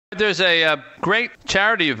There's a great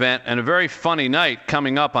charity event and a very funny night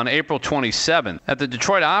coming up on April 27th at the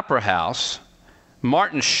Detroit Opera House.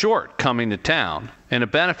 Martin Short coming to town and a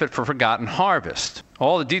benefit for Forgotten Harvest.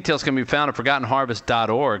 All the details can be found at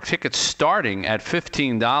ForgottenHarvest.org. Tickets starting at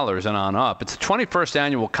 $15 and on up. It's the 21st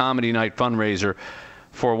annual Comedy Night fundraiser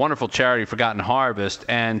for a wonderful charity, Forgotten Harvest.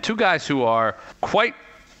 And two guys who are quite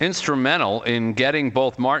instrumental in getting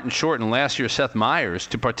both Martin Short and last year Seth Meyers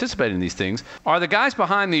to participate in these things are the guys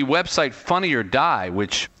behind the website Funny or Die,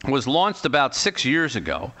 which was launched about 6 years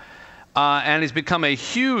ago. And has become a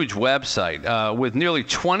huge website with nearly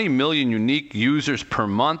 20 million unique users per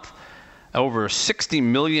month, over 60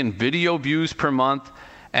 million video views per month,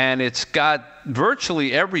 and it's got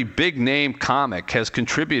virtually every big-name comic has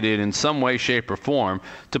contributed in some way, shape, or form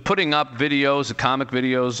to putting up videos, comic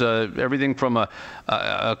videos, everything from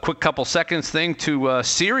a quick couple seconds thing to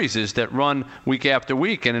series that run week after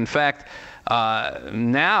week. And in fact,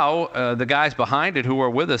 now the guys behind it who are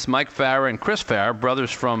with us, Mike Farah and Chris Farah,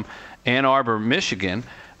 brothers from Ann Arbor, Michigan,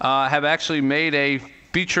 have actually made a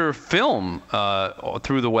feature film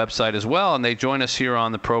through the website as well, and they join us here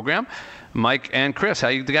on the program. Mike and Chris, how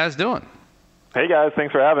you guys doing? Hey guys,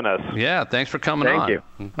 thanks for having us. Yeah, thanks for coming on. Thank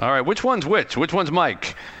you. All right, which one's which? Which one's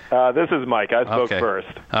Mike? This is Mike. I spoke first.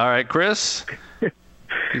 All right, Chris?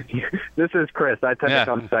 This is Chris. I tend to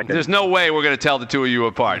come second. There's no way we're going to tell the two of you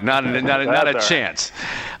apart. Not a chance.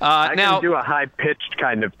 I can do a high-pitched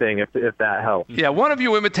kind of thing if that helps. Yeah, one of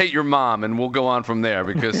you imitate your mom, and we'll go on from there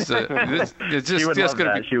because it's just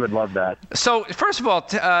going to be. She would love that. So, first of all,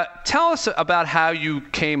 tell us about how you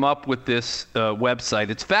came up with this website.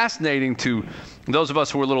 It's fascinating to those of us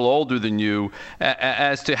who are a little older than you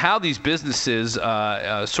as to how these businesses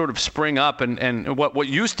sort of spring up and what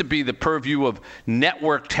used to be the purview of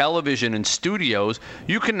network television and studios,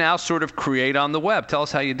 you can now sort of create on the web. Tell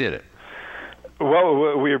us how you did it.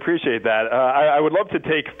 Well, we appreciate that. I would love to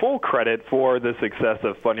take full credit for the success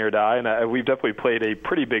of Funny or Die, and we've definitely played a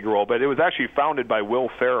pretty big role, but it was actually founded by Will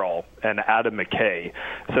Ferrell and Adam McKay.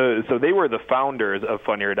 So they were the founders of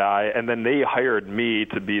Funny or Die, and then they hired me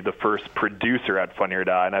to be the first producer at Funny or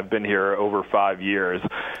Die, and I've been here over 5 years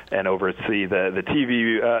and oversee the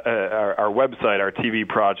TV, our website, our TV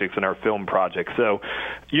projects, and our film projects. So,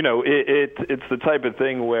 you know, it's the type of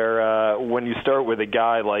thing where when you start with a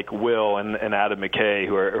guy like Will and Adam McKay,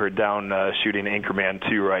 who are down shooting Anchorman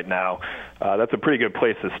 2 right now, that's a pretty good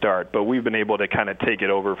place to start. But we've been able to kind of take it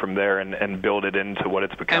over from there and build it into what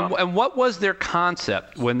it's become. And what was their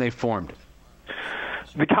concept when they formed it?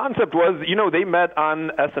 The concept was, you know, they met on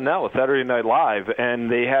SNL, Saturday Night Live,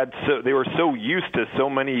 and they were so used to so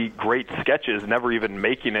many great sketches never even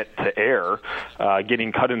making it to air,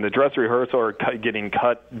 getting cut in the dress rehearsal or getting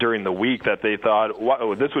cut during the week, that they thought,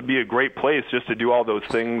 wow, this would be a great place just to do all those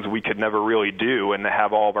things we could never really do and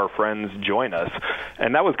have all of our friends join us.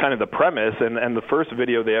 And that was kind of the premise, and the first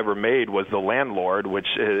video they ever made was The Landlord, which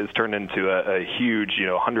has turned into a huge, you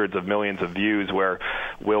know, hundreds of millions of views, where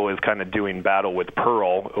Will is kind of doing battle with Pearl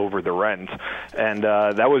over the rent, and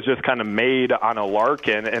that was just kind of made on a lark,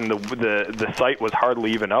 and the site was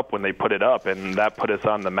hardly even up when they put it up, and that put us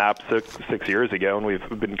on the map six years ago, and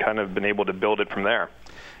we've been able to build it from there.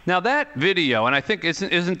 Now that video, and I think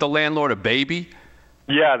isn't The Landlord a baby?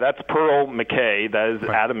 Yeah, that's Pearl McKay. That is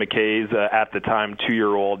Adam McKay's, at the time,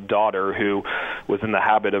 2-year-old daughter, who was in the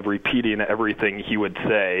habit of repeating everything he would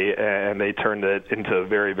say, and they turned it into a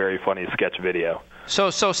very, very funny sketch video. So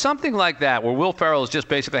something like that, where Will Ferrell is just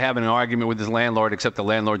basically having an argument with his landlord, except the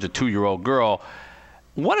landlord's a 2-year-old girl.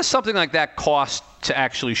 What does something like that cost to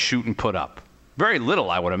actually shoot and put up? Very little,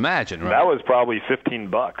 I would imagine, right? That was probably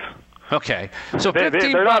 $15. Okay, so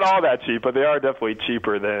they're not all that cheap, but they are definitely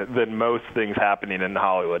cheaper than most things happening in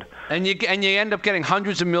Hollywood. And you end up getting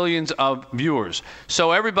hundreds of millions of viewers.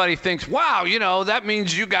 So everybody thinks, wow, you know, that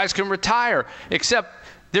means you guys can retire. Except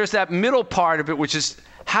there's that middle part of it, which is,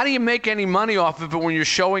 how do you make any money off of it when you're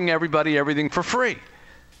showing everybody everything for free?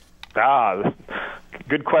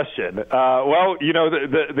 Good question. Well, you know,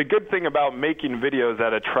 the good thing about making videos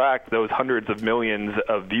that attract those hundreds of millions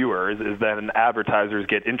of viewers is that advertisers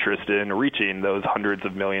get interested in reaching those hundreds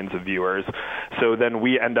of millions of viewers. So then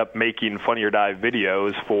we end up making Funny or Die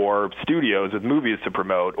videos for studios with movies to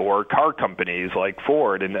promote, or car companies like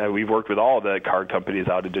Ford, and we've worked with all the car companies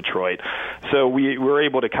out of Detroit. So we're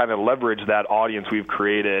able to kind of leverage that audience we've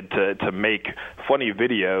created to make funny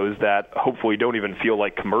videos that hopefully don't even feel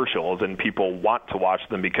like commercials, and people want to watch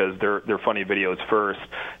them because they're funny videos first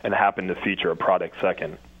and happen to feature a product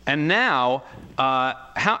second. And now,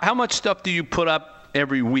 how much stuff do you put up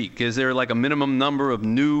every week? Is there like a minimum number of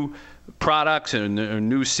new products and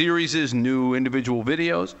new series, new individual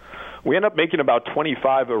videos? We end up making about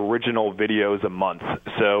 25 original videos a month,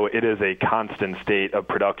 so it is a constant state of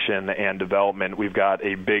production and development. We've got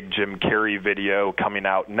a big Jim Carrey video coming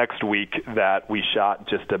out next week that we shot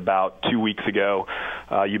just about 2 weeks ago.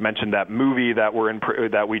 You mentioned that movie that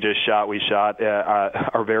we just shot. We shot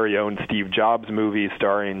our very own Steve Jobs movie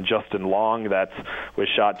starring Justin Long that was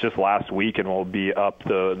shot just last week and will be up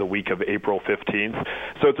the week of April 15th.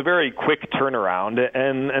 So it's a very quick turnaround,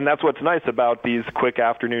 and that's what's nice about these quick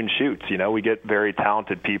afternoon shoots. You know, we get very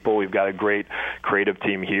talented people. We've got a great creative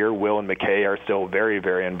team here. Will and McKay are still very,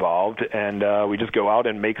 very involved, and we just go out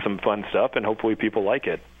and make some fun stuff, and hopefully people like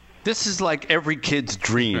it. This is like every kid's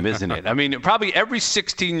dream, isn't it? I mean, probably every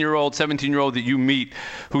 16-year-old, 17-year-old that you meet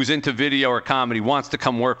who's into video or comedy wants to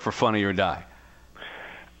come work for Funny or Die.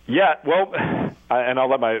 Yeah, well, and I'll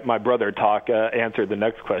let my brother answer the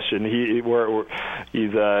next question. He's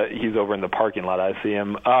over in the parking lot. I see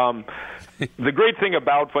him. The great thing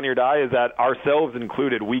about Funny or Die is that, ourselves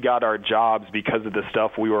included, we got our jobs because of the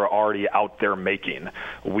stuff we were already out there making.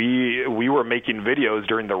 We were making videos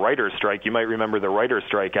during the writer's strike. You might remember the writer's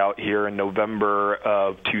strike out here in November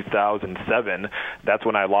of 2007. That's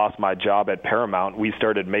when I lost my job at Paramount. We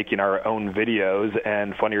started making our own videos,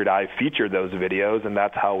 and Funny or Die featured those videos, and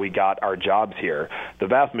that's how we got our jobs here. The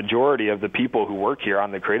vast majority of the people who work here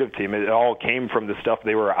on the creative team, it all came from the stuff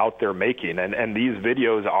they were out there making, and these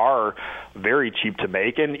videos are very cheap to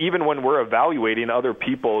make. And even when we're evaluating other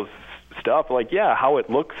people's stuff, like, yeah, how it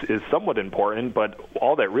looks is somewhat important, but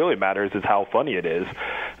all that really matters is how funny it is.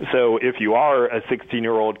 So if you are a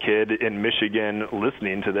 16-year-old kid in Michigan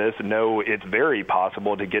listening to this, know it's very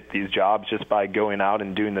possible to get these jobs just by going out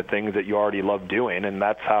and doing the things that you already love doing, and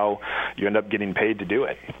that's how you end up getting paid to do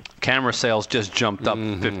it. Camera sales just jumped up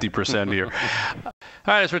 50% here. All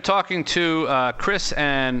right, as we're talking to Chris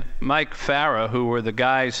and Mike Farah, who were the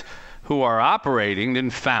guys who are operating,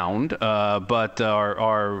 didn't found, but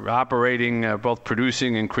are operating, both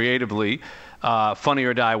producing and creatively, Funny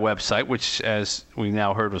or Die website, which, as we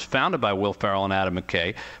now heard, was founded by Will Ferrell and Adam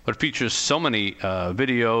McKay, but features so many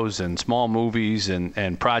videos and small movies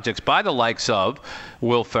and projects by the likes of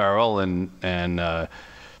Will Ferrell and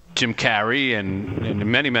Jim Carrey and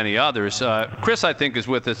many, many others. Chris, I think, is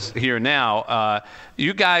with us here now.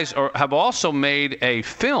 You guys have also made a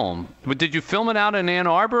film. But did you film it out in Ann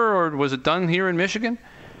Arbor, or was it done here in Michigan?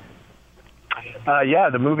 Yeah,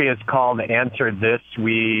 the movie is called Answer This.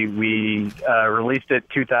 We released it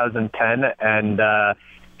 2010 and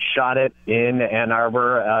shot it in Ann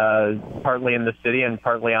Arbor, partly in the city and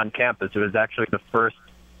partly on campus. It was actually the first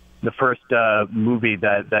movie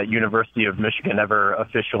that University of Michigan ever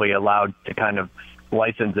officially allowed to kind of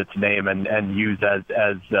license its name and use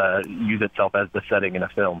use itself as the setting in a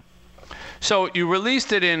film. So you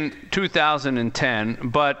released it in 2010,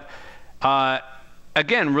 but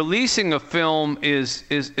again, releasing a film is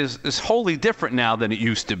wholly different now than it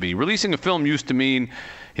used to be. Releasing a film used to mean,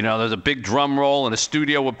 you know, there's a big drum roll and a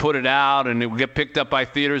studio would put it out and it would get picked up by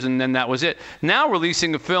theaters and then that was it. Now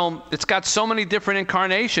releasing a film, it's got so many different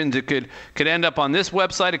incarnations. It could end up on this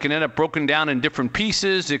website. It could end up broken down in different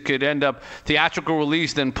pieces. It could end up theatrical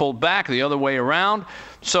release, then pulled back the other way around.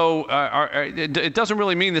 So it doesn't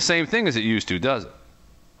really mean the same thing as it used to, does it?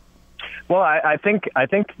 Well, I think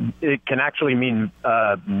it can actually mean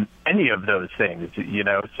any of those things, you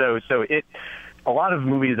know. So a lot of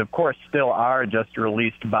movies, of course, still are just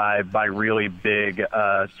released by really big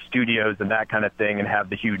studios and that kind of thing and have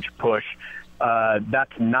the huge push.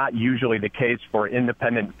 That's not usually the case for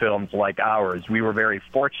independent films like ours. We were very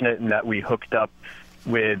fortunate in that we hooked up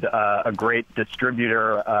with a great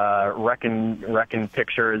distributor, Reckon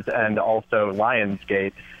Pictures, and also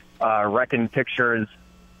Lionsgate. Reckon Pictures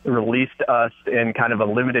released us in kind of a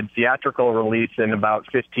limited theatrical release in about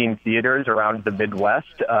 15 theaters around the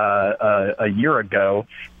Midwest a year ago,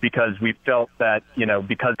 because we felt that, you know,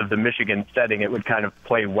 because of the Michigan setting, it would kind of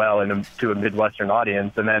play well to a Midwestern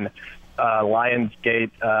audience. And then Lionsgate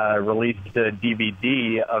released a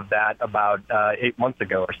DVD of that about 8 months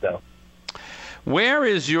ago or so. Where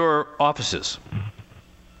is your offices?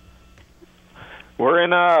 We're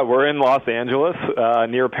in Los Angeles,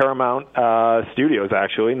 near Paramount Studios,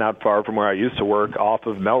 actually, not far from where I used to work, off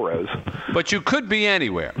of Melrose. But you could be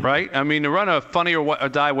anywhere, right? I mean, to run a Funny or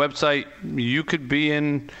Die website, you could be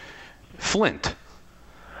in Flint.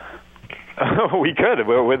 We could.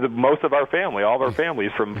 We're with most of our family, all of our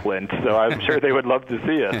families from Flint, so I'm sure they would love to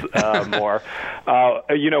see us more.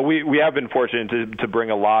 We have been fortunate to bring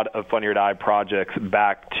a lot of Funny or Die projects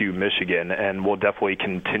back to Michigan, and we'll definitely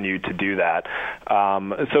continue to do that.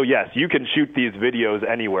 So yes, you can shoot these videos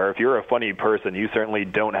anywhere. If you're a funny person, you certainly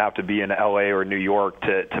don't have to be in LA or New York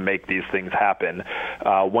to make these things happen.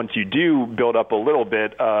 Once you do build up a little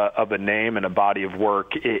bit of a name and a body of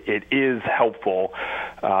work, it is helpful,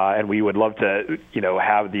 and we would love to,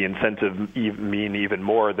 have the incentive mean even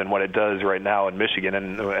more than what it does right now in Michigan,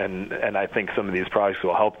 and I think some of these projects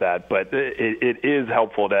will help that. But it is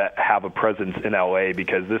helpful to have a presence in LA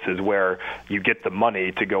because this is where you get the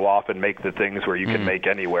money to go off and make the things where you can make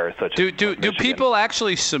anywhere. Do people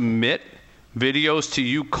actually submit videos to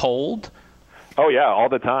you cold? Oh, yeah, all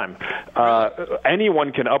the time.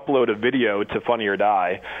 Anyone can upload a video to Funny or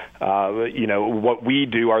Die. What we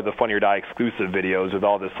do are the Funny or Die exclusive videos with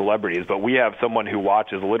all the celebrities, but we have someone who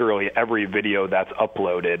watches literally every video that's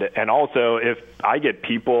uploaded. And also, if I get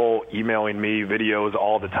people emailing me videos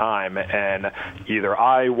all the time, and either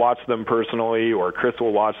I watch them personally or Chris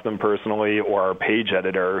will watch them personally, or our page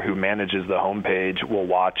editor who manages the homepage will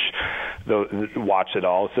watch it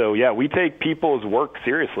all. So, yeah, we take people's work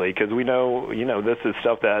seriously because we know, this is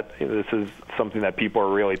something that people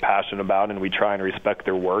are really passionate about, and we try and respect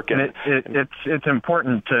their work. And it's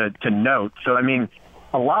important to note. So, I mean,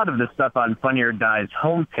 a lot of the stuff on Funny or Die's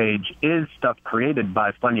homepage is stuff created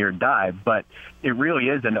by Funny or Die, but it really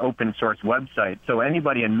is an open source website. So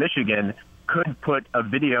anybody in Michigan could put a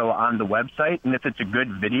video on the website, and if it's a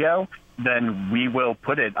good video, then we will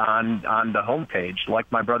put it on the homepage.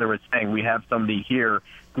 Like my brother was saying, we have somebody here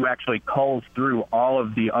who actually culls through all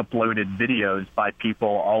of the uploaded videos by people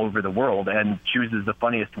all over the world and chooses the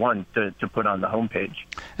funniest one to put on the homepage.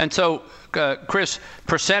 And so, Chris,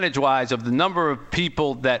 percentage-wise, of the number of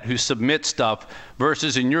people who submit stuff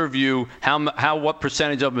versus, in your view, what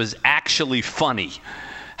percentage of them is actually funny?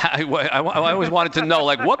 I always wanted to know,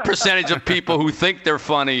 what percentage of people who think they're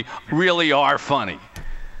funny really are funny?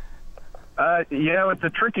 It's a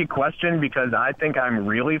tricky question because I think I'm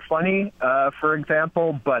really funny, for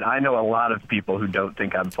example, but I know a lot of people who don't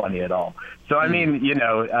think I'm funny at all. So, I mean,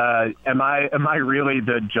 am I really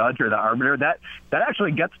the judge or the arbiter? That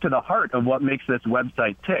actually gets to the heart of what makes this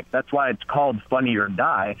website tick. That's why it's called Funny or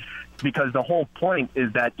Die, because the whole point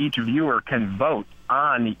is that each viewer can vote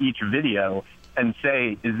on each video and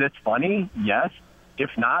say, is this funny? Yes. If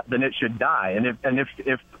not, then it should die. And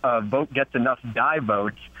if a vote gets enough die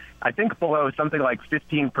votes, I think below something like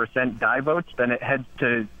 15% die votes, then it heads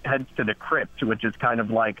to the crypt, which is kind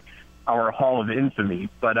of like our hall of infamy.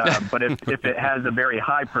 But if it has a very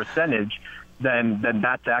high percentage, then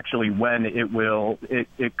that's actually when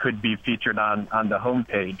it could be featured on the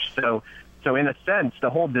homepage. So in a sense,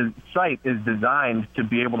 the whole site is designed to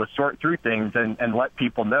be able to sort through things and let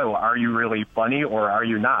people know, are you really funny or are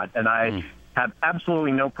you not? And I have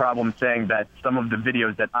absolutely no problem saying that some of the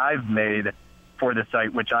videos that I've made for the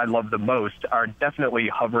site, which I love the most, are definitely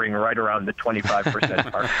hovering right around the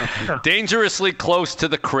 25% mark. Dangerously close to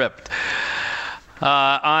the crypt.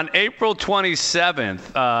 On April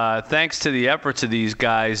 27th, thanks to the efforts of these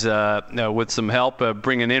guys, with some help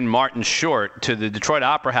bringing in Martin Short to the Detroit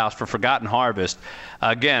Opera House for Forgotten Harvest.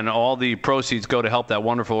 Again, all the proceeds go to help that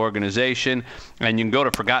wonderful organization, and you can go to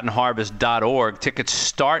ForgottenHarvest.org. Tickets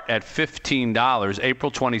start at $15,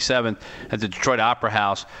 April 27th at the Detroit Opera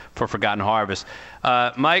House for Forgotten Harvest.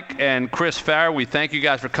 Mike and Chris Farah, we thank you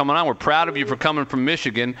guys for coming on. We're proud of you for coming from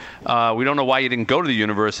Michigan. We don't know why you didn't go to the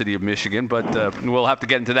University of Michigan, but we'll have to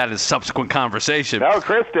get into that in a subsequent conversation. No,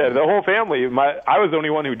 Chris did. The whole family. I was the only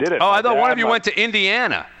one who did it. Oh, I thought one of you went to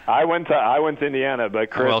Indiana. I went to Indiana, but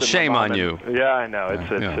Chris. Well, shame on you. Yeah, I know.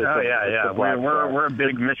 We're a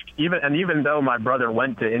big Michigan. Even though my brother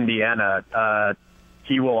went to Indiana,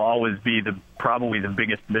 he will always be probably the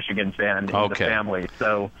biggest Michigan fan in the family.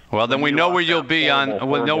 So well, then we know where you'll be on.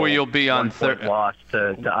 We'll know where you'll be on Thursday. Lost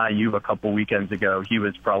to IU a couple weekends ago. He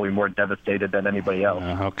was probably more devastated than anybody else.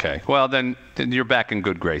 Okay. Well, then you're back in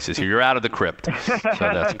good graces here. You're out of the crypt, so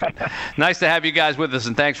that's good. Nice to have you guys with us,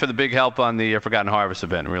 and thanks for the big help on the Forgotten Harvest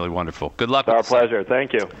event. Really wonderful. Good luck. Our pleasure.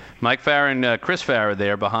 Thank you. Mike Farah and Chris Farah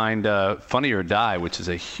there behind Funny or Die, which is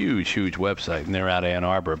a huge, huge website, and they're out of Ann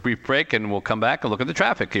Arbor. A brief break, and we'll come back and look at the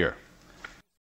traffic here.